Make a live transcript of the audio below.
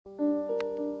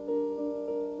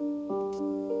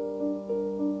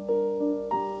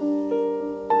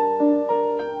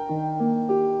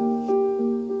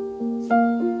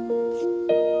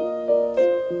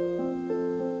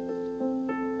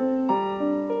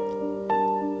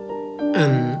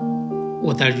And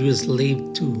what are you a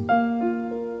slave to?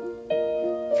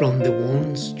 From the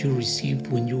wounds you received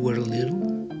when you were little,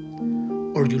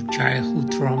 or your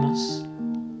childhood traumas?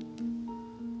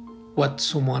 What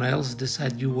someone else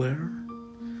decided you were?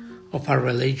 Of a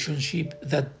relationship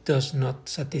that does not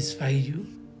satisfy you?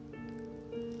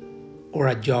 Or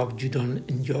a job you don't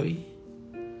enjoy?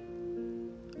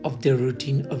 Of the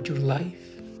routine of your life?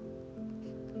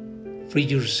 Free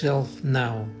yourself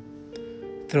now.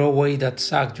 Throw away that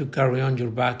sack you carry on your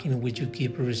back in which you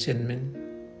keep resentment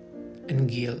and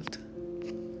guilt.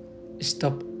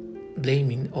 Stop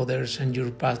blaming others and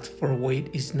your past for what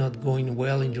is not going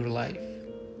well in your life.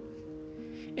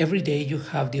 Every day you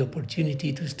have the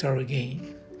opportunity to start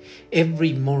again.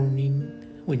 Every morning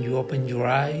when you open your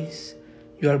eyes,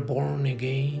 you are born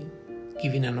again,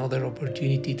 given another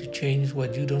opportunity to change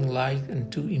what you don't like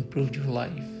and to improve your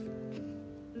life.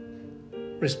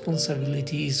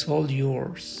 Responsibility is all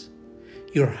yours.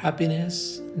 Your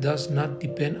happiness does not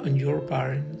depend on your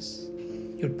parents,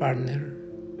 your partner,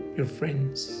 your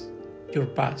friends, your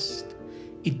past.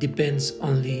 It depends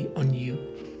only on you.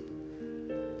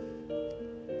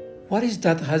 What is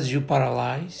that has you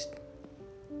paralyzed?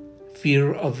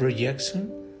 Fear of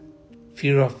rejection?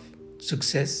 Fear of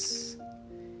success?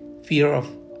 Fear of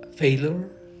failure?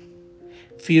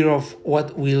 Fear of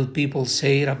what will people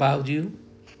say about you?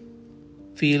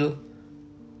 Fear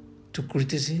to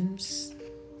criticisms?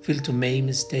 Fear to make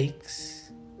mistakes?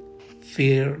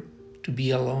 Fear to be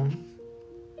alone?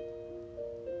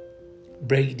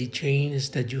 Break the chains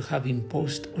that you have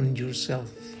imposed on yourself.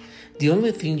 The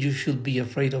only thing you should be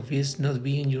afraid of is not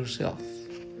being yourself.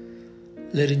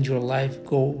 Letting your life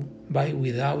go by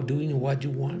without doing what you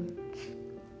want.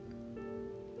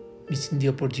 Missing the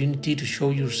opportunity to show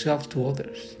yourself to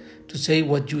others, to say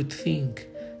what you think,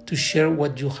 to share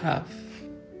what you have.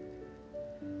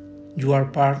 You are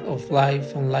part of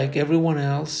life, and like everyone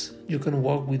else, you can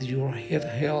walk with your head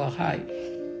held high.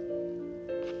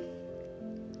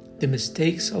 The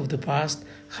mistakes of the past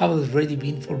have already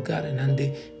been forgotten, and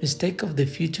the mistake of the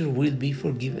future will be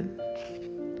forgiven.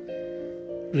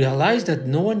 Realize that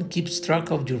no one keeps track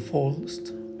of your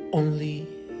faults, only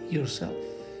yourself.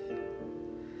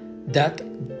 That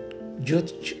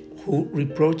judge who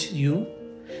reproached you,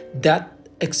 that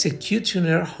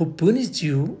executioner who punished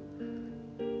you,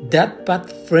 that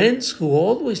bad friends who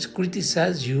always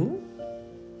criticize you,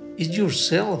 is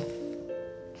yourself.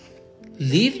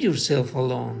 Leave yourself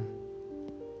alone.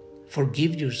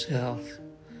 Forgive yourself.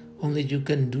 Only you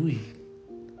can do it.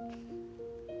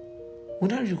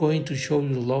 When are you going to show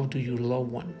your love to your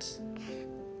loved ones?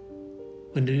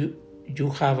 When do you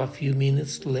have a few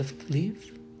minutes left to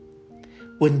live?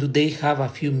 When do they have a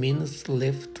few minutes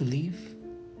left to live?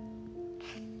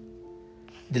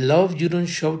 The love you don't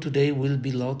show today will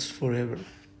be lost forever.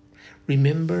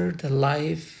 Remember that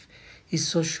life is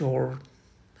so short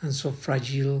and so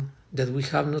fragile that we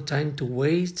have no time to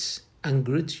waste on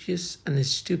grudges and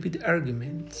stupid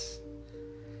arguments.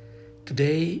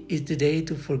 Today is the day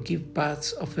to forgive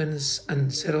past offenses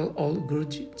and settle all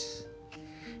grudges.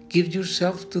 Give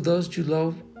yourself to those you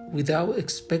love without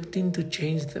expecting to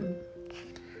change them.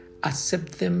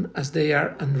 Accept them as they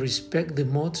are and respect the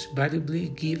most valuable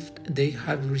gift they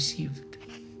have received,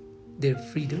 their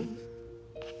freedom.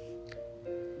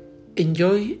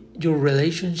 Enjoy your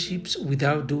relationships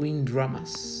without doing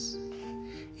dramas.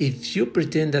 If you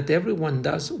pretend that everyone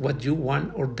does what you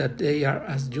want or that they are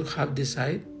as you have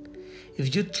decided,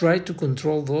 if you try to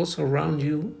control those around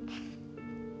you,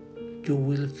 you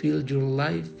will fill your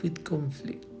life with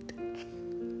conflict.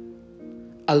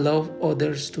 Allow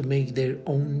others to make their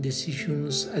own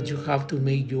decisions as you have to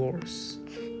make yours.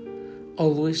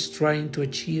 Always trying to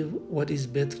achieve what is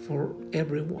best for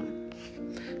everyone,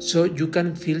 so you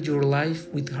can fill your life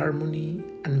with harmony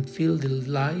and fill the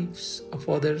lives of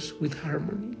others with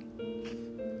harmony.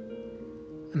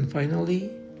 And finally,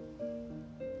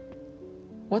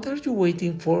 what are you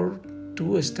waiting for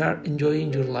to start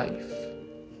enjoying your life?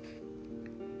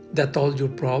 That all your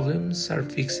problems are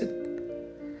fixed?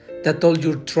 That all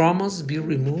your traumas be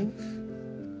removed?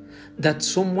 That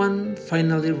someone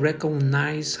finally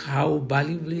recognize how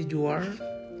valuable you are?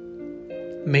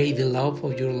 May the love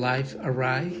of your life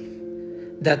arrive?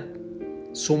 That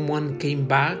someone came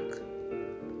back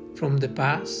from the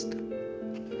past?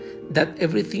 That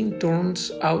everything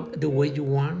turns out the way you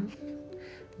want?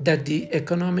 That the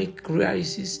economic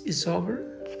crisis is over?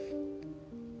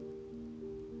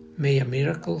 May a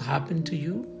miracle happen to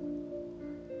you?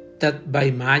 That by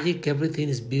magic everything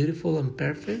is beautiful and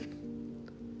perfect?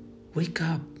 Wake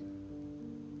up.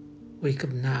 Wake up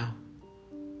now.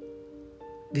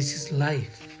 This is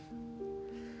life.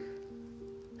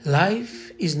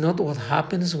 Life is not what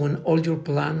happens when all your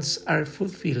plans are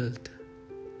fulfilled,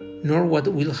 nor what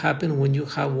will happen when you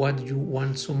have what you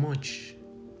want so much.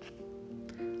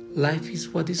 Life is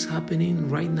what is happening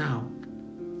right now.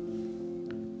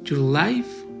 Your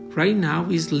life right now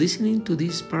is listening to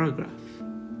this paragraph.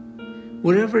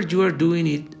 Wherever you are doing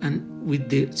it and with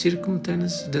the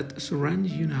circumstances that surround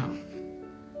you now.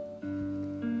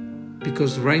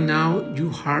 Because right now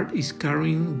your heart is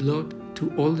carrying blood to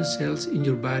all the cells in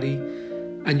your body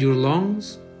and your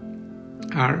lungs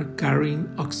are carrying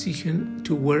oxygen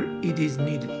to where it is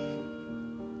needed.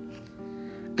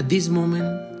 At this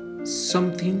moment,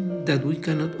 something that we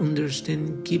cannot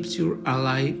understand keeps you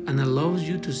alive and allows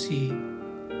you to see,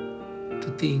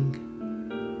 to think,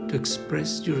 to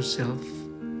express yourself,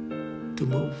 to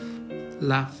move,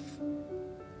 laugh,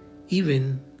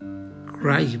 even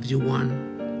cry if you want.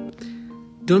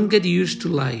 Don't get used to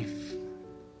life.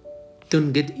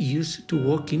 Don't get used to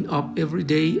waking up every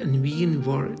day and being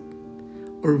worried,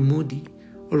 or moody,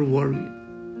 or worried.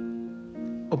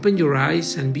 Open your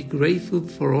eyes and be grateful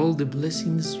for all the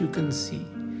blessings you can see.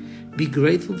 Be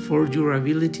grateful for your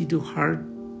ability to hear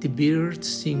the birds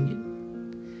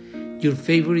singing, your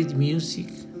favorite music,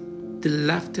 the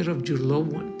laughter of your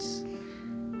loved ones.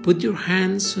 Put your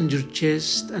hands on your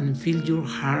chest and feel your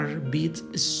heart beat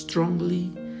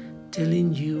strongly,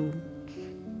 telling you,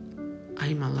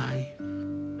 I'm alive.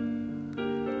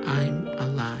 I'm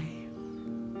alive.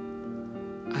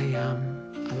 I am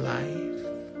alive.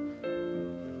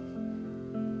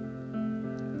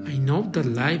 I know that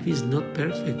life is not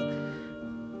perfect,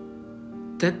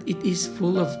 that it is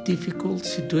full of difficult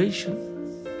situations.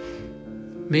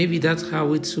 Maybe that's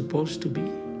how it's supposed to be.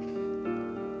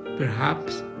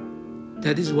 Perhaps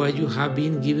that is why you have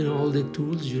been given all the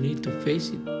tools you need to face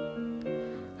it.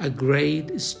 A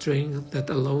great strength that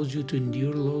allows you to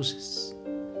endure losses.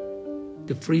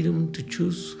 The freedom to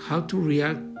choose how to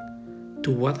react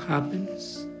to what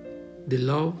happens. The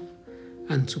love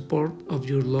and support of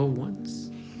your loved ones.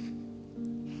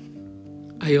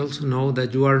 I also know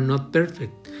that you are not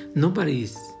perfect. Nobody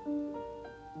is.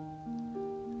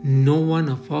 No one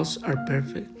of us are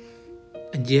perfect.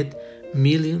 And yet,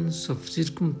 millions of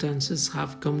circumstances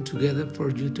have come together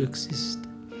for you to exist.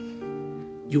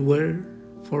 You were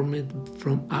formed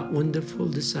from a wonderful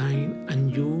design,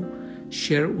 and you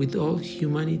share with all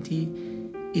humanity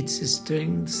its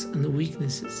strengths and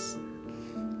weaknesses.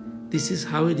 This is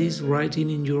how it is written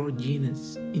in your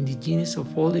genes, in the genes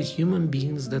of all the human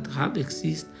beings that have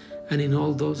existed and in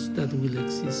all those that will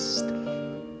exist.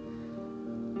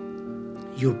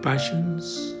 Your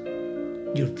passions,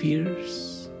 your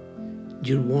fears,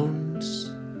 your wants,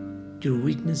 your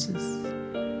weaknesses,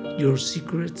 your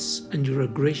secrets and your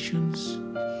aggressions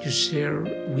you share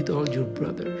with all your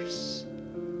brothers.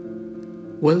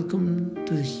 Welcome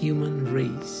to the human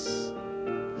race.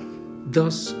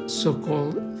 Those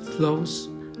so-called flaws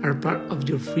are part of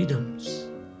your freedoms,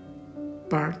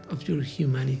 part of your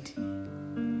humanity.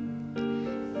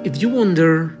 If you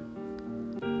wonder,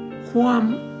 who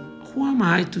am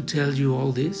I to tell you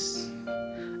all this?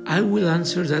 I will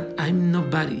answer that I'm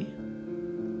nobody.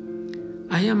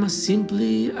 I am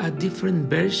simply a different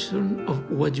version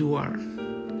of what you are.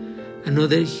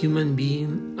 Another human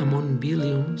being among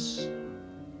billions,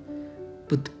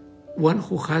 but one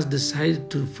who has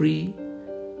decided to free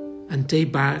and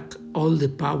take back all the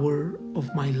power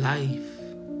of my life.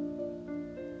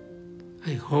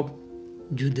 I hope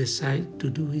you decide to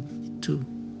do it too.